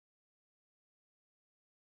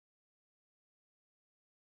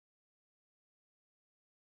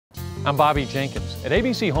I'm Bobby Jenkins. At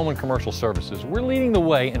ABC Home and Commercial Services, we're leading the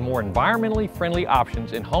way in more environmentally friendly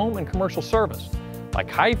options in home and commercial service, like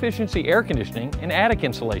high-efficiency air conditioning and attic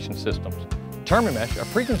insulation systems, Termamesh, a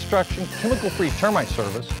pre-construction chemical-free termite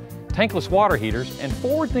service, tankless water heaters, and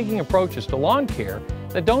forward-thinking approaches to lawn care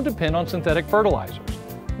that don't depend on synthetic fertilizers.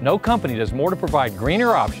 No company does more to provide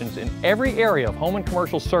greener options in every area of home and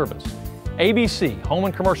commercial service. ABC Home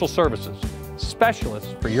and Commercial Services,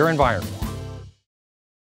 specialists for your environment.